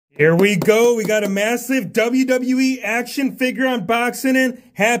Here we go. We got a massive WWE action figure unboxing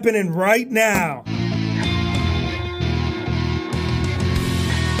happening right now.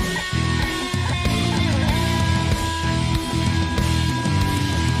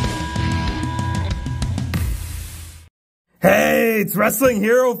 Hey, it's Wrestling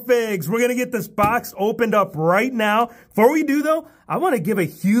Hero Figs. We're going to get this box opened up right now. Before we do, though, I want to give a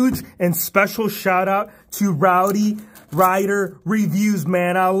huge and special shout out to Rowdy Rider Reviews,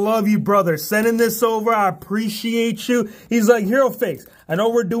 man. I love you, brother. Sending this over. I appreciate you. He's like, Hero Figs, I know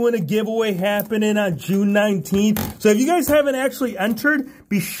we're doing a giveaway happening on June 19th. So if you guys haven't actually entered,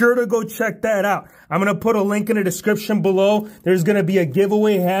 be sure to go check that out. I'm going to put a link in the description below. There's going to be a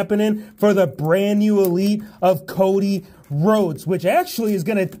giveaway happening for the brand new Elite of Cody Rhodes, which actually is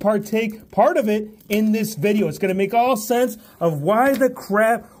going to partake part of it in this video. It's going to make all sense of why the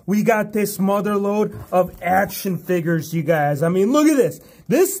crap we got this motherload of action figures, you guys. I mean, look at this.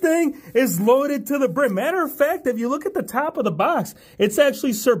 This thing is loaded to the brim. Matter of fact, if you look at the top of the box, it's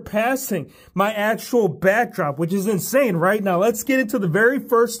actually surpassing my actual backdrop, which is insane. Right now, let's get into the very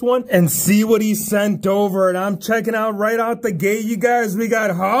first one and see what he sent over. And I'm checking out right out the gate, you guys. We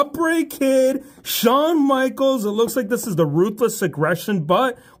got Heartbreak Kid, Shawn Michaels. It looks like this is the Ruthless Aggression,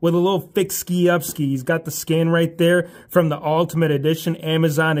 but with a little thick ski upski. He's got the scan right there from the Ultimate Edition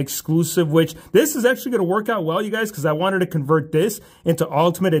Amazon exclusive, which this is actually going to work out well, you guys, because I wanted to convert this into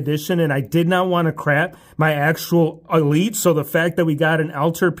Ultimate Edition, and I did not want to crap my actual Elite. So the fact that we got an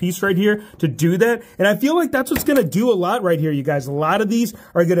altar piece right here to do that, and I feel like that's what's going to do a lot right here, you guys. A lot of these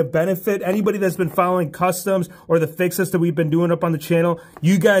are going to benefit anybody that's been following customs or the fixes that we've been doing up on the channel.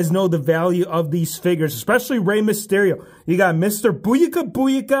 You guys know the value of these figures, especially Rey Mysterio. You got Mr. Booyaka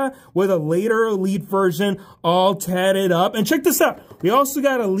Booyaka with a later Elite version all tatted up. And check this out. We also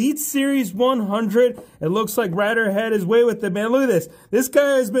got Elite Series 100. It looks like Ryder had his way with it, man. Look at this. This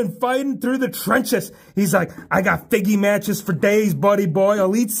guy has been fighting through the trenches. He's like, I got figgy matches for days, buddy boy.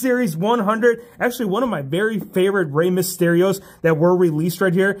 Elite Series 100. Actually, one of my very favorite Rey Mysterios that were released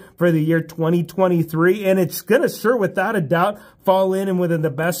right here for the year 2023. And it's going to sure, without a doubt, fall in and within the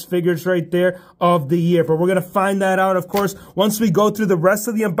best figures right there of the year. But we're going to find that out, of course, once we go through the rest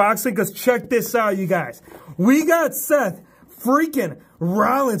of the unboxing, because check this out, you guys. We got Seth freaking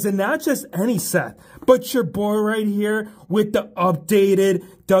Rollins, and not just any Seth, but your boy right here with the updated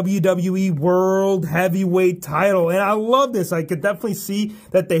WWE World Heavyweight title. And I love this. I could definitely see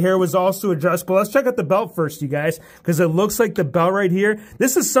that the hair was also adjustable. Let's check out the belt first, you guys, because it looks like the belt right here.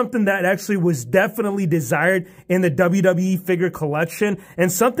 This is something that actually was definitely desired in the WWE figure collection,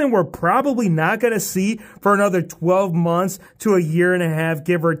 and something we're probably not going to see for another 12 months to a year and a half,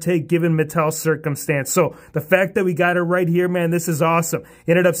 give or take, given Mattel's circumstance. So the fact that we got it right here, man, this is awesome.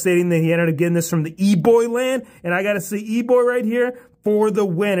 He ended up stating that he ended up getting this from the E-Boy land, and I got to see E-Boy right here for the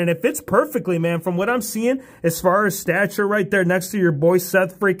win. And it fits perfectly, man, from what I'm seeing as far as stature right there next to your boy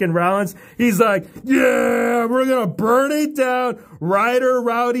Seth freaking Rollins. He's like, yeah, we're gonna burn it down. Ryder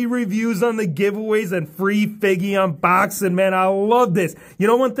Rowdy Reviews on the giveaways and free figgy unboxing, man. I love this. You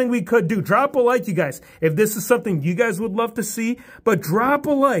know, one thing we could do, drop a like, you guys, if this is something you guys would love to see, but drop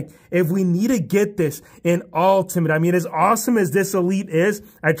a like if we need to get this in Ultimate. I mean, as awesome as this Elite is,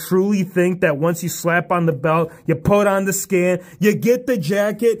 I truly think that once you slap on the belt, you put on the scan, you get the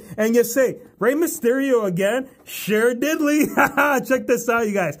jacket, and you say, Rey Mysterio again? Sure diddly. Check this out,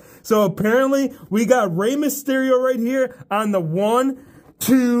 you guys. So apparently, we got Rey Mysterio right here on the 1,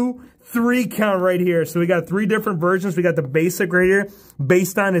 2, 3 count right here. So we got 3 different versions. We got the basic right here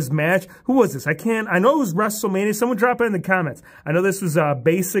based on his match. Who was this? I know it was WrestleMania. Someone drop it in the comments. I know this was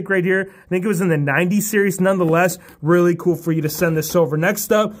basic right here. I think it was in the 90s series. Nonetheless, really cool for you to send this over.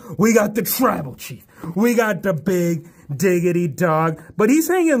 Next up, we got the Tribal Chief. We got the big diggity dog, but he's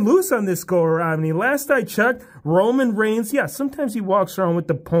hanging loose on this go around. I mean, last I checked, Roman Reigns, yeah, sometimes he walks around with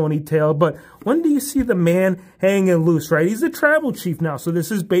the ponytail, but when do you see the man hanging loose, right? He's the Tribal Chief now, so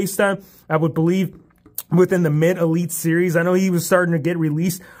this is based on, I would believe, within the mid-Elite series. I know he was starting to get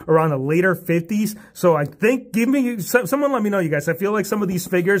released around the later 50s, so I think, someone let me know, you guys. I feel like some of these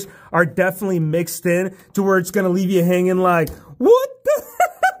figures are definitely mixed in to where it's going to leave you hanging like, what the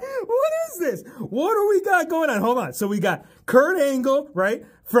what is this? What do we got going on? Hold on. So we got Kurt Angle, right,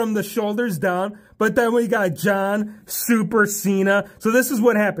 from the shoulders down, but then we got John Super Cena. So this is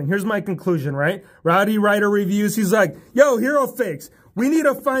what happened. Here's my conclusion, right? Rowdy Rider Reviews. He's like, yo, Hero Fakes, we need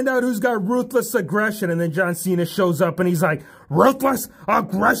to find out who's got Ruthless Aggression. And then John Cena shows up and he's like, Ruthless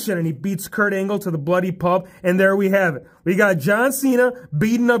Aggression. And he beats Kurt Angle to the bloody pulp. And there we have it. We got John Cena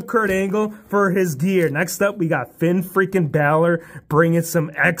beating up Kurt Angle for his gear. Next up, we got Finn freaking Balor bringing some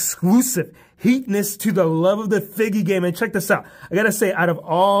exclusive heatness to the love of the figgy game. And check this out. I gotta say, out of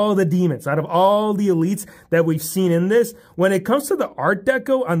all the demons, out of all the elites that we've seen in this, when it comes to the art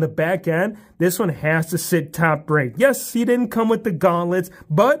deco on the back end, this one has to sit top ranked. Yes, he didn't come with the gauntlets,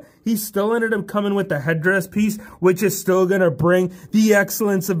 but he still ended up coming with the headdress piece, which is still going to bring the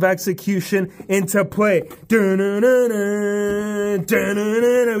excellence of execution into play. We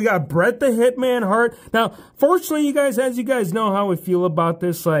got Bret the Hitman Hart. Now, fortunately, you guys, as you guys know how I feel about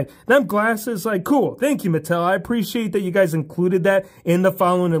this, like, them glasses, like, cool. Thank you, Mattel. I appreciate that you guys included that in the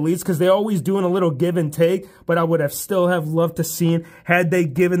following elites, because they always doing a little give and take, but I would have still have loved to seen had they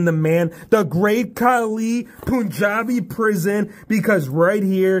given the man the Great Khali Punjabi prison, because right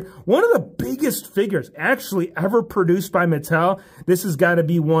here, one of the biggest figures actually ever produced by Mattel. This has got to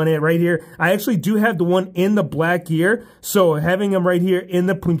be one right here. I actually do have the one in the black gear, so having him right here in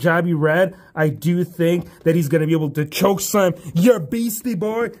the Punjabi red, I do think that he's going to be able to choke slam your Beastie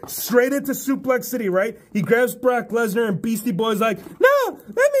Boy straight into Suplex City, right? He grabs Brock Lesnar and Beastie Boy's like, no, let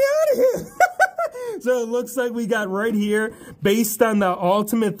me out of here. So it looks like we got right here, based on the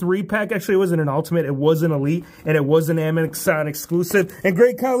Ultimate 3-pack. Actually, it wasn't an Ultimate. It was an Elite, and it was an Amazon exclusive. And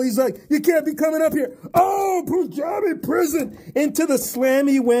Great Khali's like, you can't be coming up here. Oh, Punjabi prison into the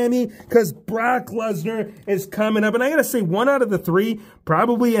slammy whammy, because Brock Lesnar is coming up. And I got to say, 1 out of the 3,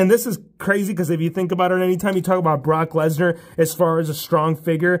 probably, and this is crazy, because if you think about it, anytime you talk about Brock Lesnar as far as a strong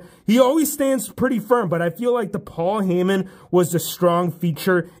figure, he always stands pretty firm. But I feel like the Paul Heyman was the strong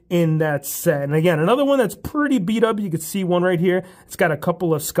feature in that set. And again, another one that's pretty beat up. You can see one right here. It's got a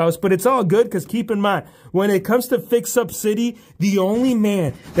couple of scuffs, but it's all good, because keep in mind, when it comes to Fix Up City, the only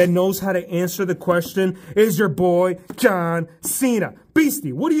man that knows how to answer the question is your boy, John Cena.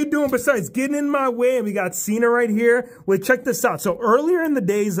 Beastie, what are you doing besides getting in my way? And we got Cena right here. Well, check this out. So earlier in the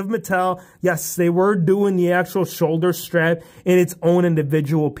days of Mattel, yes, they were doing the actual shoulder strap in its own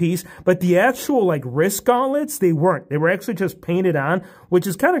individual piece, but the actual like wrist gauntlets, they weren't. They were actually just painted on, which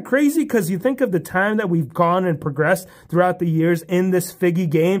is kind of crazy, because you think of the time that we've gone and progressed throughout the years in this figgy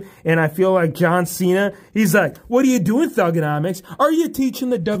game, and I feel like John Cena, he's like, what are you doing, Thugonomics? Are you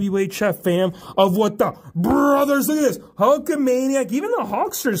teaching the WHF fam of what the brothers, look at this, Hulkamaniac, even the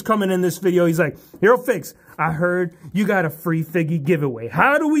Hulkster's coming in this video. He's like, Hero Figs, I heard you got a free figgy giveaway.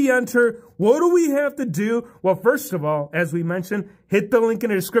 How do we enter? What do we have to do? Well, first of all, as we mentioned, hit the link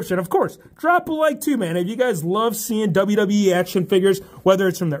in the description. Of course, drop a like too, man. If you guys love seeing WWE action figures, whether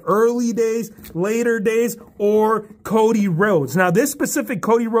it's from the early days, later days, or Cody Rhodes. Now, this specific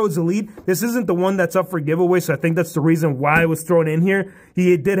Cody Rhodes Elite, this isn't the one that's up for giveaway, so I think that's the reason why it was thrown in here.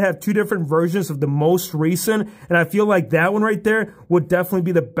 He did have 2 different versions of the most recent, and I feel like that one right there would definitely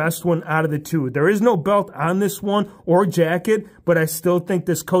be the best one out of the 2. There is no belt on this one or jacket, but I still think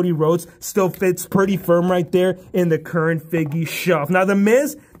this Cody Rhodes still fits pretty firm right there in the current figgy shelf. Now, The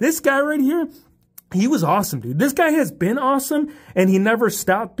Miz, this guy right here, he was awesome, dude. This guy has been awesome, and he never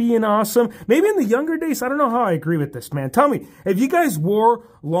stopped being awesome. Maybe in the younger days, I don't know how I agree with this, man. Tell me, if you guys wore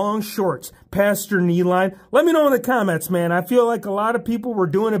long shorts past your knee line, let me know in the comments, man. I feel like a lot of people were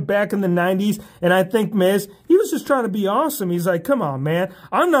doing it back in the 90s, and I think Miz, he was just trying to be awesome. He's like, come on, man.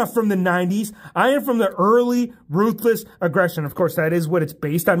 I'm not from the 90s. I am from the early Ruthless Aggression. Of course, that is what it's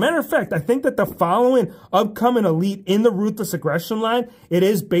based on. Matter of fact, I think that the following upcoming Elite in the Ruthless Aggression line, it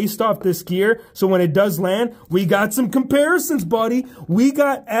is based off this gear. So when it does land, we got some comparisons, buddy. We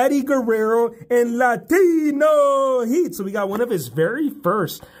got Eddie Guerrero and Latino Heat. So we got one of his very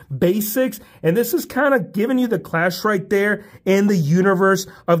first basics, and this is kind of giving you the clash right there in the universe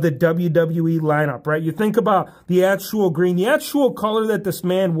of the WWE lineup, right? You think about the actual green, the actual color that this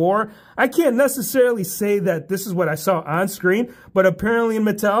man wore. I can't necessarily say that this is what I saw on screen, but apparently in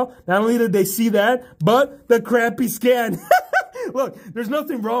Mattel, not only did they see that, but the crappy scan. Look, there's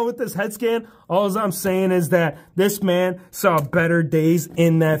nothing wrong with this head scan. All I'm saying is that this man saw better days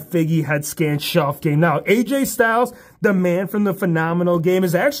in that figgy head scan shelf game. Now, AJ Styles, the man from the Phenomenal game,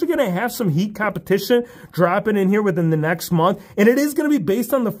 is actually going to have some heat competition dropping in here within the next month. And it is going to be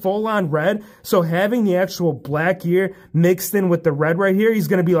based on the full-on red. So having the actual black here mixed in with the red right here, he's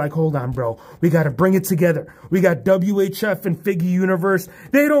going to be like, hold on, bro. We got to bring it together. We got WHF and Figgy Universe.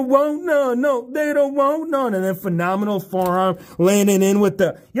 They don't want none. No, they don't want none. And then Phenomenal forearm landing in with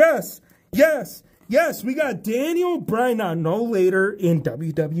the yes, yes. Yes, we got Daniel Bryan, now no later in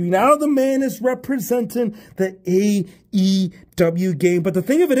WWE. Now the man is representing the AEW game. But the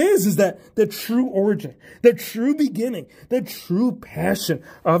thing of it is that the true origin, the true beginning, the true passion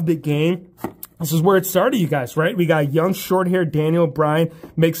of the game This is where it started, you guys, right? We got young short-haired Daniel Bryan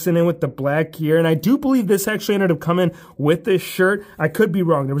mixing in with the black gear. And I do believe this actually ended up coming with this shirt. I could be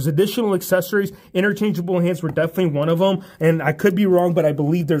wrong. There was additional accessories. Interchangeable hands were definitely one of them. And I could be wrong, but I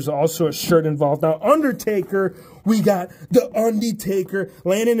believe there's also a shirt involved. Now, Undertaker, we got the Undertaker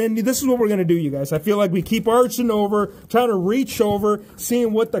landing in. This is what we're going to do, you guys. I feel like we keep arching over, trying to reach over,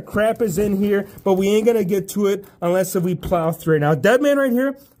 seeing what the crap is in here, but we ain't going to get to it unless if we plow through it. Now, Deadman right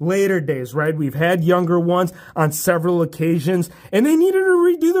here, later days, right? We've had younger ones on several occasions, and they needed to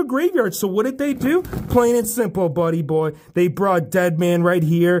redo the graveyard. So what did they do? Plain and simple, buddy boy. They brought Deadman right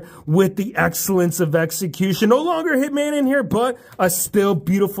here with the excellence of execution. No longer Hitman in here, but a still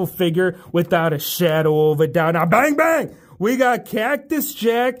beautiful figure without a shadow of a doubt. Now, bang, bang! We got Cactus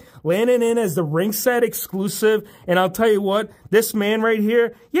Jack landing in as the ringside exclusive. And I'll tell you what, this man right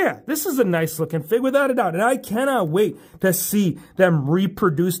here, yeah, this is a nice looking fig without a doubt. And I cannot wait to see them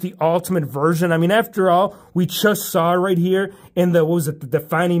reproduce the ultimate version. I mean, after all, we just saw right here in the, what was it, the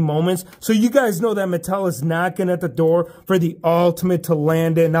defining moments. So you guys know that Mattel is knocking at the door for the ultimate to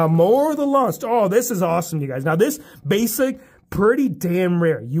land in. Now, more of the launch. Oh, this is awesome, you guys. Now, this basic, pretty damn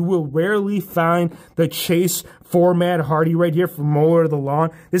rare. You will rarely find the Chase format Hardy right here from Mower of the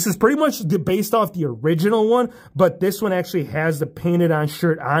Lawn. This is pretty much based off the original one, but this one actually has the painted on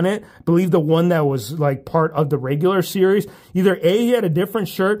shirt on it. I believe the one that was like part of the regular series. Either A, he had a different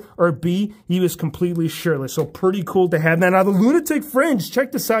shirt, or B, he was completely shirtless. So pretty cool to have that. Now the Lunatic Fringe,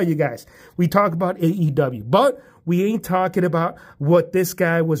 check this out, you guys. We talk about AEW, but we ain't talking about what this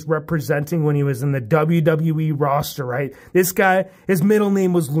guy was representing when he was in the WWE roster, right? This guy, his middle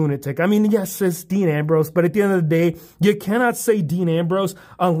name was Lunatic. I mean, yes, it's Dean Ambrose, but at the end of the day, you cannot say Dean Ambrose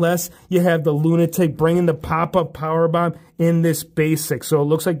unless you have the Lunatic bringing the pop-up powerbomb in this basic. So it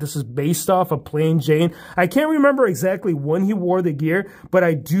looks like this is based off of Plain Jane. I can't remember exactly when he wore the gear, but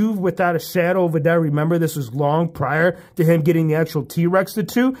I do, without a shadow of a doubt, remember this was long prior to him getting the actual T-Rex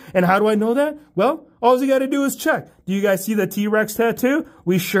tattoo. And how do I know that? Well, all you got to do is check. Do you guys see the T-Rex tattoo?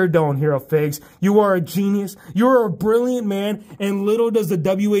 We sure don't, Hero Figs. You are a genius. You are a brilliant man. And little does the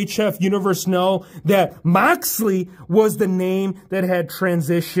WHF universe know that Moxley was the name that had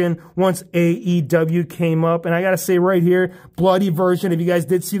transitioned once AEW came up. And I got to say right here, bloody version. If you guys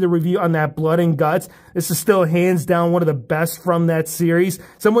did see the review on that Blood and Guts, this is still hands down one of the best from that series.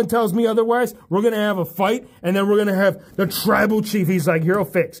 Someone tells me otherwise, we're going to have a fight, and then we're going to have the tribal chief. He's like, Hero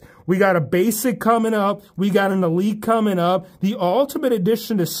Fix, we got a basic coming up. We got an elite coming up. The ultimate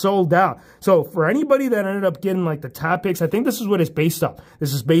edition is sold out. So for anybody that ended up getting like the top picks, I think this is what it's based off.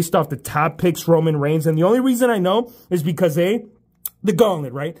 This is based off the top picks Roman Reigns. And the only reason I know is because the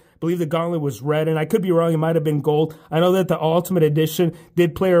gauntlet, right? I believe the gauntlet was red, and I could be wrong. It might have been gold. I know that the Ultimate Edition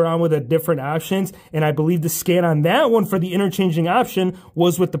did play around with the different options, and I believe the scan on that one for the interchanging option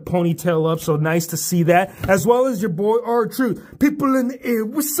was with the ponytail up, so nice to see that. As well as your boy R-Truth. People in the air,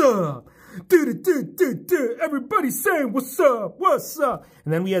 what's up? Everybody saying, what's up? What's up?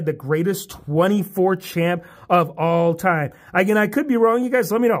 And then we had the greatest 24 champ of all time. Again, I could be wrong. You guys,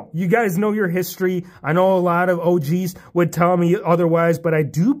 let me know. You guys know your history. I know a lot of OGs would tell me otherwise, but I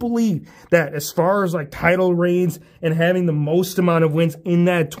do believe that as far as like title reigns and having the most amount of wins in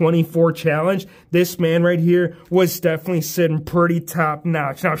that 24 challenge, this man right here was definitely sitting pretty top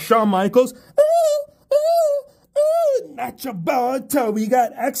notch. Now, Shawn Michaels, not your boy. We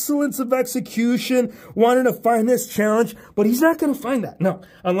got excellence of execution, wanted to find this challenge, but he's not going to find that. No,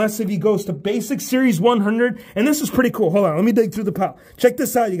 unless if he goes to Basic Series 100, and this is pretty cool. Hold on, let me dig through the pile. Check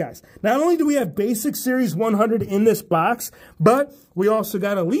this out, you guys. Not only do we have Basic Series 100 in this box, but we also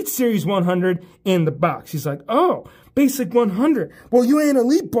got Elite Series 100 in the box. He's like, oh, Basic 100. Well, you ain't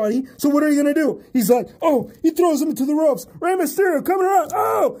elite, buddy, so what are you going to do? He's like, oh, he throws him into the ropes. Rey Mysterio coming around.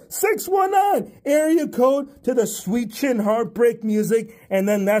 Oh, 619. Area code to the Sweet Chin Heartbreak music. And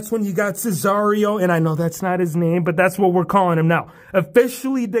then that's when you got Cesario. And I know that's not his name, but that's what we're calling him now.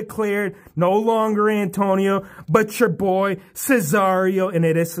 Officially declared, no longer Antonio, but your boy Cesario. And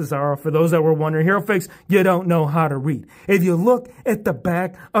it is Cesaro. For those that were wondering, Hero Fix, you don't know how to read. If you look at the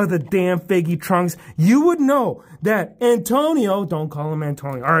back of the damn Figgy trunks, you would know that Antonio, don't call him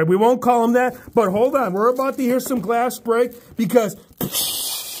Antonio. All right, we won't call him that, but hold on. We're about to hear some glass break because look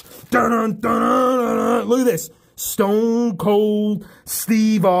at this. Stone Cold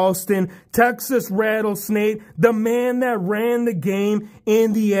Steve Austin, Texas Rattlesnake, the man that ran the game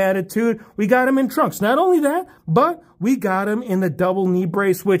in the Attitude. We got him in trunks. Not only that, but we got him in the double knee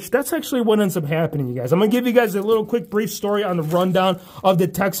brace, which that's actually what ends up happening, you guys. I'm going to give you guys a little quick brief story on the rundown of the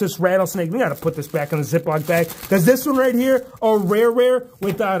Texas Rattlesnake. We got to put this back in the Ziploc bag because this one right here, a rare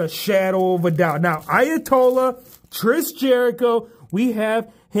without a shadow of a doubt. Now, Ayatollah, Chris Jericho, we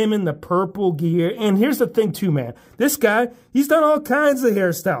have him in the purple gear. And here's the thing too, man. This guy, he's done all kinds of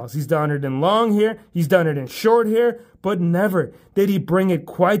hairstyles. He's done it in long hair. He's done it in short hair. But never did he bring it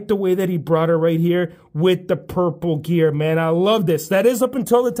quite the way that he brought it right here with the purple gear, man. I love this. That is up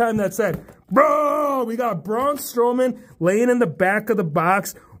until the time that said, bro, we got Braun Strowman laying in the back of the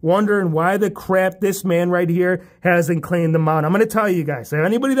box, wondering why the crap this man right here hasn't claimed the mount. I'm going to tell you guys,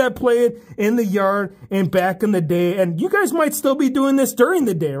 anybody that played in the yard and back in the day, and you guys might still be doing this during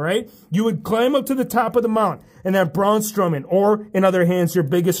the day, right? You would climb up to the top of the mount, and then Braun Strowman, or in other hands, your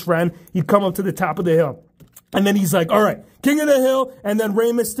biggest friend, he'd come up to the top of the hill. And then he's like, all right, King of the Hill. And then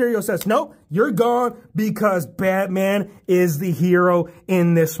Rey Mysterio says, nope, you're gone because Batman is the hero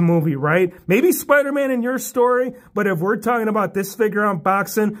in this movie, right? Maybe Spider-Man in your story, but if we're talking about this figure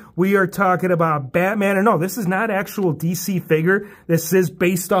unboxing, we are talking about Batman. And no, this is not actual DC figure. This is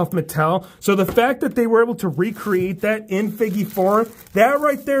based off Mattel. So the fact that they were able to recreate that in figgy form, that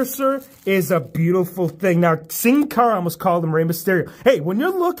right there, sir, is a beautiful thing. Now, Sin Cara almost called him Rey Mysterio. Hey, when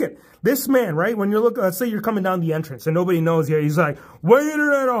you're looking, this man, right, when you're looking, let's say you're coming down the entrance and nobody knows yet, he's like, weighing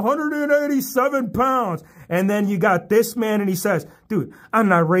at 187 pounds. And then you got this man and he says, dude, I'm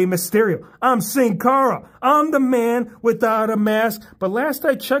not Rey Mysterio. I'm Sin Cara. I'm the man without a mask. But last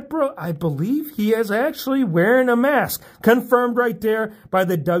I checked, bro, I believe he is actually wearing a mask. Confirmed right there by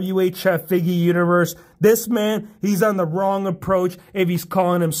the WHF Figgy Universe. This man, he's on the wrong approach if he's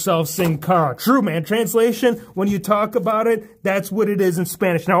calling himself Sin Cara. True, man. Translation, when you talk about it, that's what it is in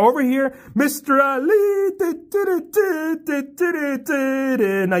Spanish. Now, over here, Mr. Ali.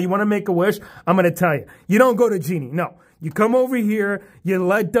 Now, you want to make a wish? I'm going to tell you. You don't go to Genie. No. You come over here, you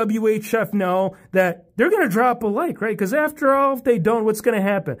let WHF know that they're going to drop a like, right? Because after all, if they don't, what's going to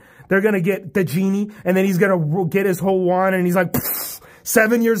happen? They're going to get the Genie, and then he's going to get his whole wand, and he's like,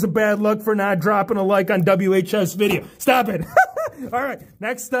 7 years of bad luck for not dropping a like on WHF's video. Stop it. All right,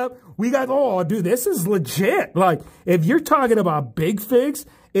 next up, we got, oh, dude, this is legit. Like, if you're talking about big figs,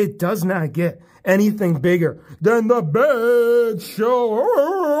 it does not get anything bigger than the Big Show.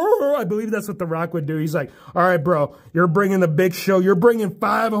 I believe that's what The Rock would do. He's like, all right, bro, you're bringing the Big Show. You're bringing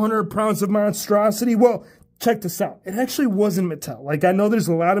 500 pounds of monstrosity. Well, check this out. It actually wasn't Mattel. Like, I know there's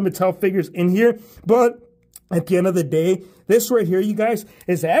a lot of Mattel figures in here, but at the end of the day, this right here, you guys,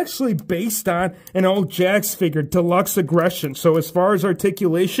 is actually based on an old Jax figure, Deluxe Aggression. So as far as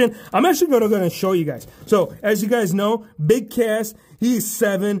articulation, I'm actually going to show you guys. So as you guys know, Big Cass, he's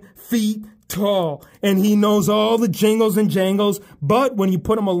 7 feet tall, and he knows all the jingles and jangles, but when you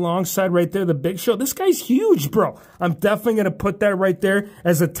put him alongside right there, the Big Show, this guy's huge, bro. I'm definitely going to put that right there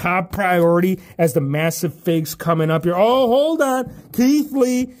as a top priority as the massive figs coming up here. Oh, hold on. Keith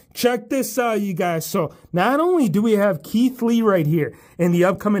Lee, check this out, you guys. So not only do we have Keith Lee right here in the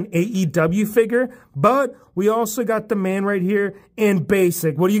upcoming AEW figure, but we also got the man right here in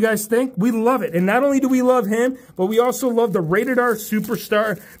basic. What do you guys think? We love it. And not only do we love him, but we also love the Rated R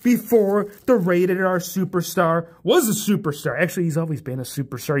Superstar before the Rated R Superstar was a superstar. Actually, he's always been a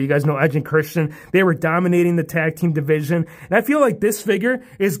superstar. You guys know Edge and Christian. They were dominating the tag team division. And I feel like this figure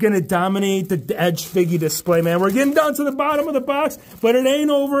is going to dominate the Edge figgy display, man. We're getting down to the bottom of the box, but it ain't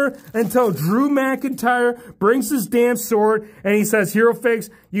over until Drew McIntyre brings his damn sword and he says, Hero Figs,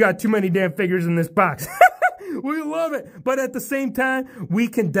 you got too many damn figures in this box. We love it. But at the same time, we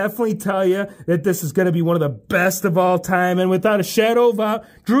can definitely tell you that this is going to be one of the best of all time. And without a shadow of a doubt,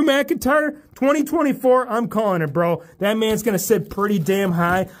 Drew McIntyre, 2024, I'm calling it, bro. That man's going to sit pretty damn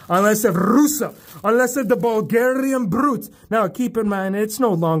high, unless it's Rusev, unless it's the Bulgarian Brute. Now, keep in mind, it's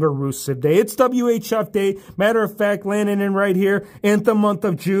no longer Rusev Day. It's WHF Day. Matter of fact, landing in right here in the month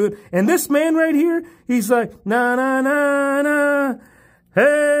of June. And this man right here, he's like, na, na, na, na.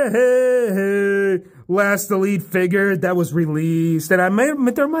 Hey, hey, hey. Last Elite figure that was released. And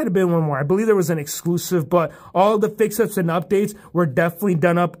there might have been one more. I believe there was an exclusive, but all the fix-ups and updates were definitely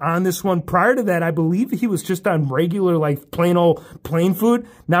done up on this one. Prior to that, I believe he was just on regular, like, plain old plain food.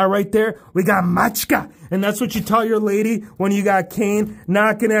 Now right there, we got Machka. And that's what you tell your lady when you got Kane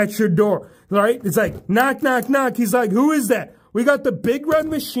knocking at your door. Right? It's like, knock, knock, knock. He's like, who is that? We got the Big Red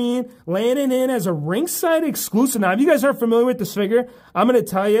Machine landing in as a ringside exclusive. Now, if you guys aren't familiar with this figure, I'm going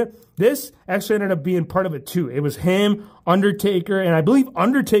to tell you, this actually ended up being part of it too. It was him, Undertaker, and I believe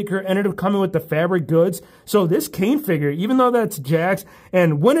Undertaker ended up coming with the fabric goods. So this Kane figure, even though that's Jax,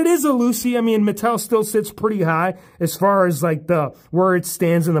 and when it is a Lucy, I mean, Mattel still sits pretty high as far as like where it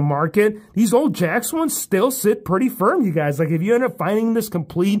stands in the market. These old Jax ones still sit pretty firm, you guys. Like if you end up finding this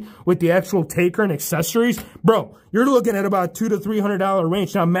complete with the actual Taker and accessories, bro, you're looking at about $200 to $300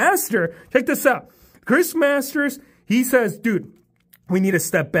 range. Now, Master, check this out. Chris Masters, he says, dude, we need to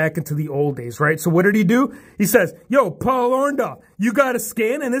step back into the old days, right? So what did he do? He says, yo, Paul Orndorff, you got to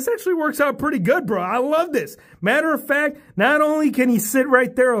scan, and this actually works out pretty good, bro. I love this. Matter of fact, not only can he sit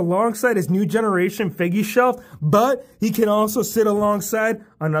right there alongside his new generation figgy shelf, but he can also sit alongside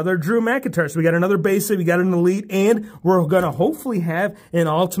another Drew McIntyre. So we got another basic, we got an elite, and we're going to hopefully have an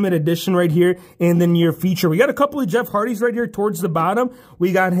ultimate edition right here in the near future. We got a couple of Jeff Hardys right here towards the bottom.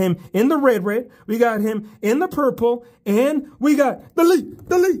 We got him in the red, we got him in the purple, and we got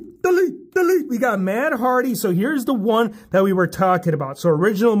delete. We got Matt Hardy. So here's the one that we were talking about. So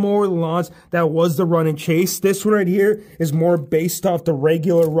original More Lawns, that was the run and chase. This one right here is more based off the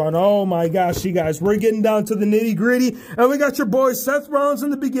regular run. Oh my gosh, you guys, we're getting down to the nitty gritty. And we got your boy Seth Rollins in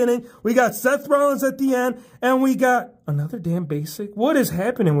the beginning. We got Seth Rollins at the end. And we got another damn basic. What is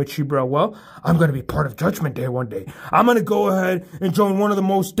happening with you, bro? Well, I'm going to be part of Judgment Day one day. I'm going to go ahead and join one of the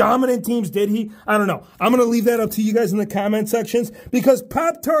most dominant teams. Did he? I don't know. I'm going to leave that up to you guys in the comment sections, because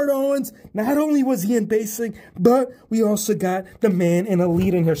Pop-Tart Owens, not only was he in basic, but we also got the man in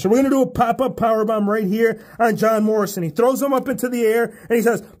elite in here. So we're going to do a pop-up powerbomb right here on John Morrison. He throws him up into the air and he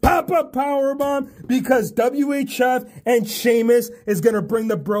says, pop-up powerbomb, because WHF and Sheamus is going to bring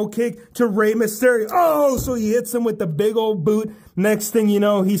the bro kick to Rey Mysterio. Oh, so he hits him with the big old boot. Next thing you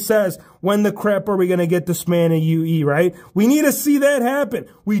know, he says, when the crap are we going to get this man a UE, right? We need to see that happen.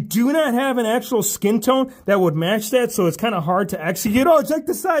 We do not have an actual skin tone that would match that, so it's kind of hard to execute. Oh, check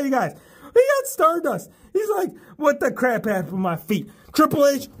this out, you guys. We got Stardust. He's like, what the crap happened with my feet? Triple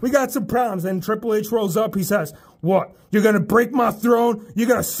H, we got some problems. And Triple H rolls up. He says, what? You're going to break my throne? You're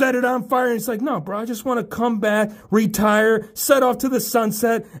going to set it on fire? And he's like, no, bro, I just want to come back, retire, set off to the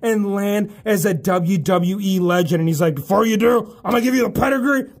sunset, and land as a WWE legend. And he's like, before you do, I'm going to give you the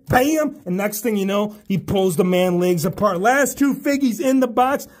pedigree. Bam! And next thing you know, he pulls the man legs apart. Last two figgies in the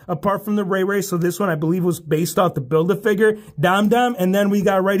box, apart from the Ray. So this one, I believe, was based off the Build-A-Figure, Dom. And then we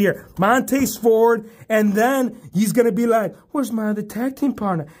got right here, Montez Ford. And then he's going to be like, where's my other tag team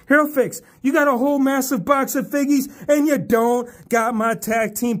partner? Hero Fix, you got a whole massive box of figgies, and you don't got my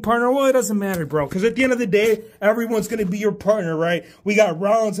tag team partner. Well, it doesn't matter, bro, because at the end of the day, everyone's going to be your partner, right? We got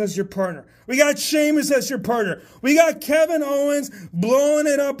Rollins as your partner. We got Sheamus as your partner. We got Kevin Owens blowing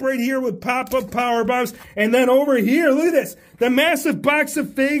it up right here with pop-up power bombs. And then over here, look at this. The massive box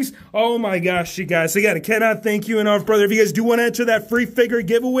of figs. Oh my gosh, you guys. Again, I cannot thank you enough, brother. If you guys do want to enter that free figure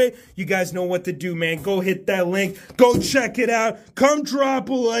giveaway, you guys know what to do, man. Go hit that link. Go check it out. Come drop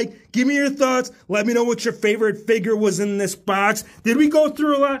a like. Give me your thoughts. Let me know what your favorite figure was in this box. Did we go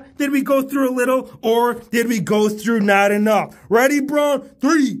through a lot? Did we go through a little? Or did we go through not enough? Ready, bro?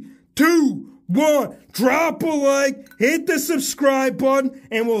 3, 2, 1. Drop a like, hit the subscribe button,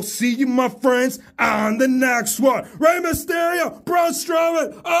 and we'll see you, my friends, on the next one. Rey Mysterio, Braun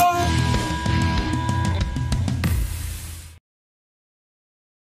Strowman. Oh!